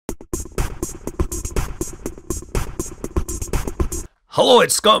Hello,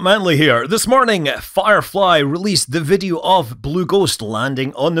 it's Scott Manley here. This morning, Firefly released the video of Blue Ghost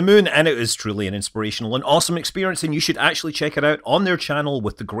landing on the moon, and it was truly an inspirational and awesome experience, and you should actually check it out on their channel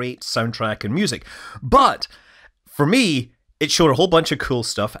with the great soundtrack and music. But, for me, it showed a whole bunch of cool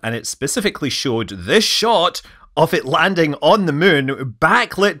stuff, and it specifically showed this shot of it landing on the moon,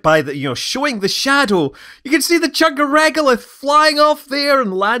 backlit by the, showing the shadow. You can see the chunk of regolith flying off there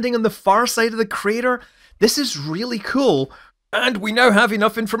and landing on the far side of the crater. This is really cool. And we now have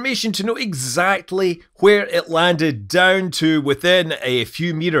enough information to know exactly where it landed down to within a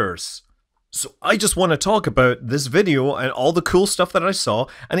few meters. So I just want to talk about this video and all the cool stuff that I saw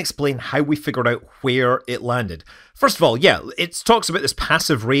and explain how we figured out where it landed. First of all, yeah, it talks about this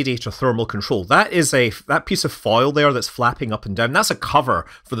passive radiator thermal control. That is that piece of foil there that's flapping up and down. That's a cover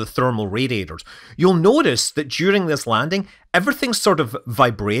for the thermal radiators. You'll notice that during this landing, everything's sort of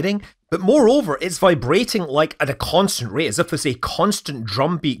vibrating, but moreover, it's vibrating like at a constant rate, as if there's a constant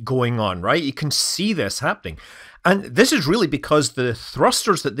drumbeat going on, right? You can see this happening. And this is really because the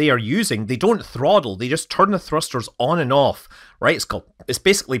thrusters that they are using, they don't throttle, they just turn the thrusters on and off, right? It's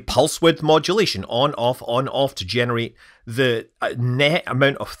basically pulse width modulation, on, off to generate the net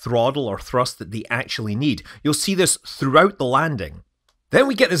amount of throttle or thrust that they actually need. You'll see this throughout the landing. Then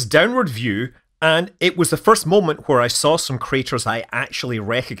we get this downward view, and it was the first moment where I saw some craters I actually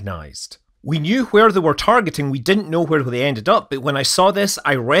recognized. We knew where they were targeting, we didn't know where they ended up, but when I saw this,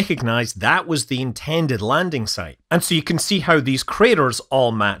 I recognized that was the intended landing site. And so you can see how these craters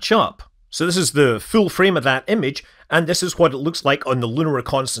all match up. So this is the full frame of that image, and this is what it looks like on the Lunar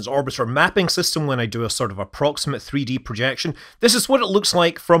Reconnaissance Orbiter mapping system when I do a sort of approximate 3D projection. This is what it looks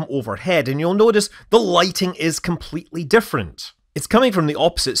like from overhead, and you'll notice the lighting is completely different. It's coming from the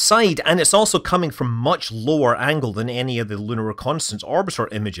opposite side, and it's also coming from much lower angle than any of the Lunar Reconnaissance Orbiter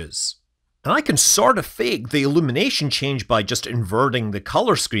images. And I can sort of fake the illumination change by just inverting the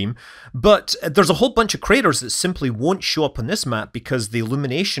color scheme, but there's a whole bunch of craters that simply won't show up on this map because the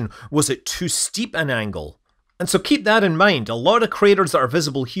illumination was at too steep an angle. And so keep that in mind. A lot of craters that are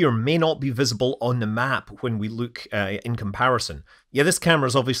visible here may not be visible on the map when we look in comparison. Yeah, this camera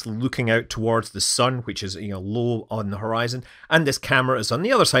is obviously looking out towards the sun, which is low on the horizon, and this camera is on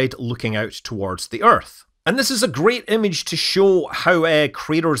the other side looking out towards the Earth. And this is a great image to show how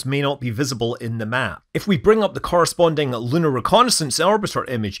craters may not be visible in the map. If we bring up the corresponding Lunar Reconnaissance Orbiter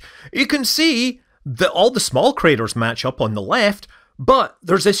image, you can see that all the small craters match up on the left, but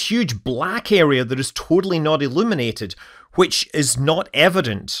there's this huge black area that is totally not illuminated, which is not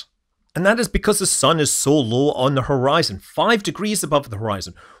evident. And that is because the sun is so low on the horizon, 5 degrees above the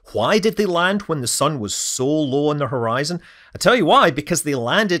horizon. Why did they land when the sun was so low on the horizon? I tell you why, because they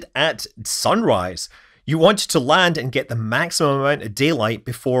landed at sunrise. You wanted to land and get the maximum amount of daylight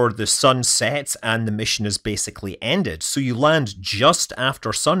before the sun sets and the mission is basically ended. So you land just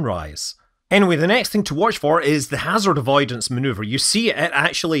after sunrise. Anyway, the next thing to watch for is the hazard avoidance maneuver. You see it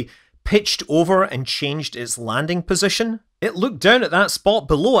actually pitched over and changed its landing position. It looked down at that spot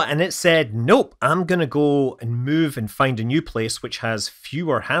below it and it said, nope, I'm going to go and move and find a new place which has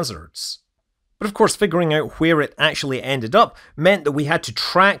fewer hazards. But of course, figuring out where it actually ended up meant that we had to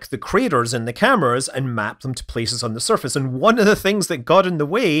track the craters in the cameras and map them to places on the surface. And one of the things that got in the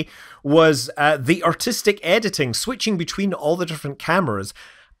way was the artistic editing. Switching between all the different cameras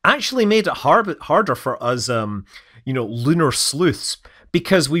actually made it harder for us, lunar sleuths,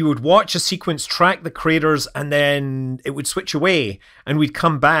 because we would watch a sequence, track the craters, and then it would switch away, and we'd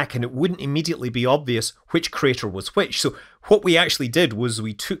come back, and it wouldn't immediately be obvious which crater was which. So what we actually did was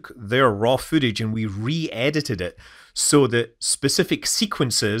we took their raw footage and we re-edited it so that specific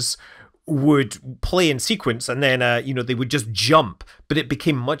sequences would play in sequence, and then they would just jump, but it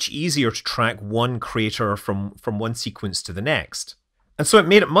became much easier to track one crater from one sequence to the next. And so it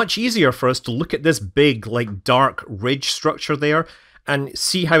made it much easier for us to look at this big, dark ridge structure there and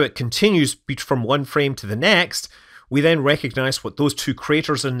see how it continues from one frame to the next. We then recognized what those two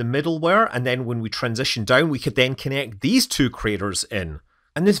craters in the middle were, and then when we transitioned down, we could then connect these two craters in.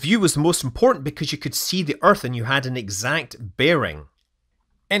 And this view was the most important because you could see the Earth and you had an exact bearing.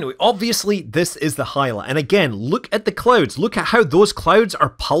 Anyway, obviously this is the highlight. And again, look at the clouds. Look at how those clouds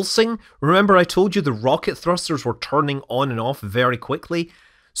are pulsing. Remember I told you the rocket thrusters were turning on and off very quickly?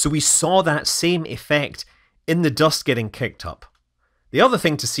 So we saw that same effect in the dust getting kicked up. The other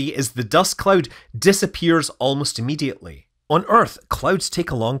thing to see is the dust cloud disappears almost immediately. On Earth, clouds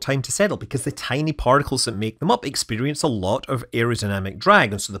take a long time to settle because the tiny particles that make them up experience a lot of aerodynamic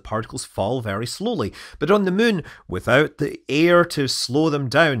drag, and so the particles fall very slowly. But on the moon, without the air to slow them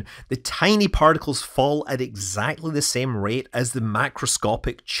down, the tiny particles fall at exactly the same rate as the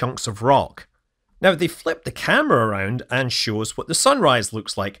macroscopic chunks of rock. Now, they flip the camera around and show us what the sunrise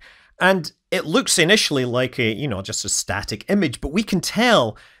looks like. And it looks initially like just a static image, but we can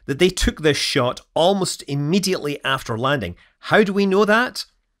tell that they took this shot almost immediately after landing. How do we know that?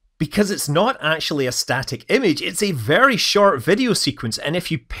 Because it's not actually a static image, it's a very short video sequence, and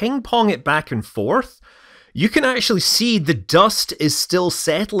if you ping pong it back and forth, you can actually see the dust is still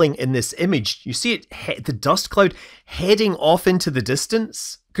settling in this image. You see it, the dust cloud heading off into the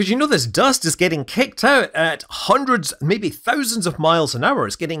distance. Because this dust is getting kicked out at hundreds, maybe thousands of miles an hour.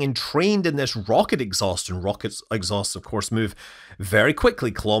 It's getting entrained in this rocket exhaust, and rocket exhausts, of course, move very quickly,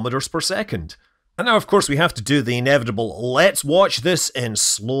 kilometers per second. And now, of course, we have to do the inevitable, let's watch this in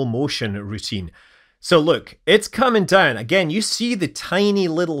slow motion routine. So look, it's coming down. Again, you see the tiny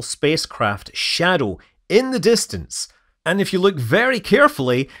little spacecraft shadow in the distance. And if you look very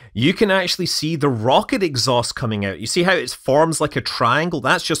carefully, you can actually see the rocket exhaust coming out. You see how it forms like a triangle?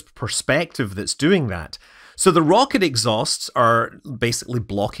 That's just perspective that's doing that. So the rocket exhausts are basically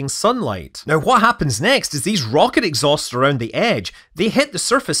blocking sunlight. Now what happens next is these rocket exhausts around the edge, they hit the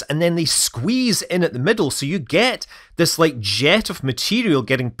surface and then they squeeze in at the middle, so you get this like jet of material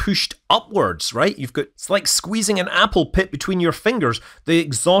getting pushed upwards, right? It's like squeezing an apple pit between your fingers. The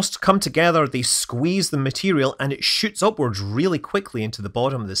exhausts come together, they squeeze the material, and it shoots upwards really quickly into the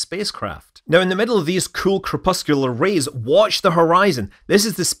bottom of the spacecraft. Now in the middle of these cool crepuscular rays, watch the horizon. This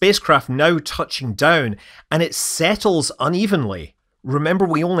is the spacecraft now touching down, and it settles unevenly. Remember,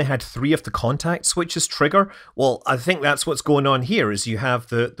 we only had 3 of the contact switches trigger? Well, I think that's what's going on here, is you have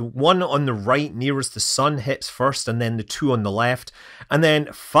the one on the right nearest the sun hits first, and then the 2 on the left. And then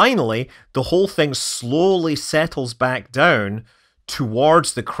finally, the whole thing slowly settles back down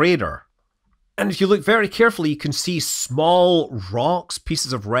towards the crater. And if you look very carefully, you can see small rocks,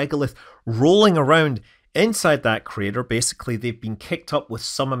 pieces of regolith, rolling around inside that crater. Basically, they've been kicked up with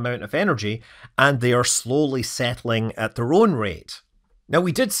some amount of energy, and they are slowly settling at their own rate. Now,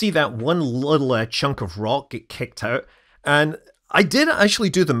 we did see that one little chunk of rock get kicked out, and I did actually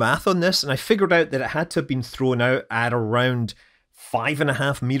do the math on this, and I figured out that it had to have been thrown out at around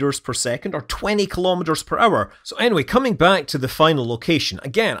 5.5 meters per second, or 20 kilometers per hour. So anyway, coming back to the final location,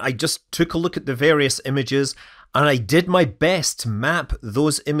 again, I just took a look at the various images, and I did my best to map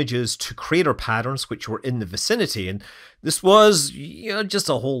those images to crater patterns which were in the vicinity. And this was just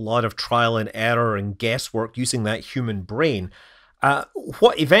a whole lot of trial and error and guesswork using that human brain.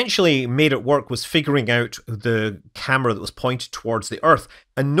 What eventually made it work was figuring out the camera that was pointed towards the Earth.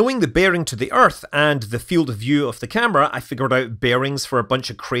 And knowing the bearing to the Earth and the field of view of the camera, I figured out bearings for a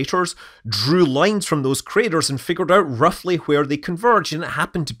bunch of craters, drew lines from those craters, and figured out roughly where they converge. And it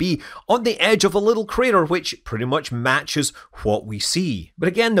happened to be on the edge of a little crater, which pretty much matches what we see. But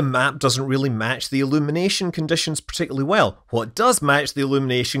again, the map doesn't really match the illumination conditions particularly well. What does match the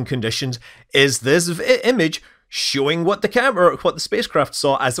illumination conditions is this image showing what the spacecraft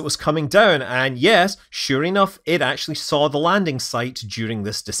saw as it was coming down, and yes, sure enough, it actually saw the landing site during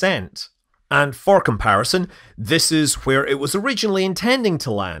this descent. And for comparison, this is where it was originally intending to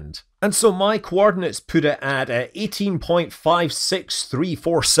land. And so my coordinates put it at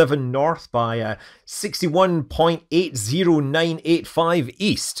 18.56347 north by 61.80985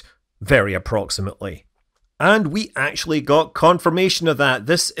 east, very approximately. And we actually got confirmation of that.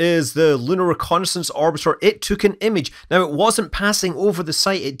 This is the Lunar Reconnaissance Orbiter. It took an image. Now, it wasn't passing over the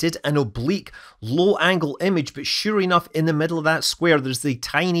site. It did an oblique, low-angle image. But sure enough, in the middle of that square, there's the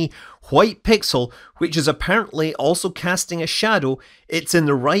tiny white pixel, which is apparently also casting a shadow. It's in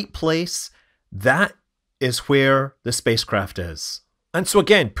the right place. That is where the spacecraft is. And so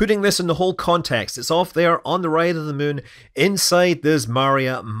again, putting this in the whole context, it's off there on the right of the moon, inside this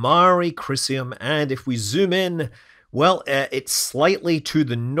Mare Crisium, and if we zoom in, well, it's slightly to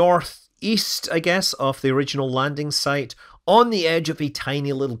the northeast, I guess, of the original landing site, on the edge of a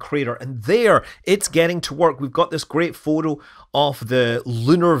tiny little crater, and there it's getting to work. We've got this great photo of the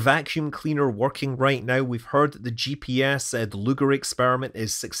lunar vacuum cleaner working right now. We've heard that the GPS, the Luger experiment,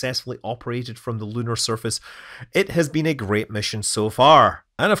 is successfully operated from the lunar surface. It has been a great mission so far.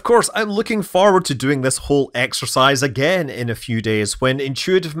 And of course, I'm looking forward to doing this whole exercise again in a few days when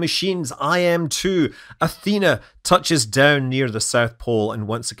Intuitive Machines IM-2 Athena touches down near the South Pole, and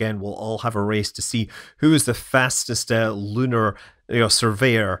once again we'll all have a race to see who is the fastest lunar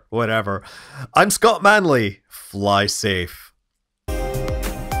surveyor, whatever. I'm Scott Manley. Fly safe.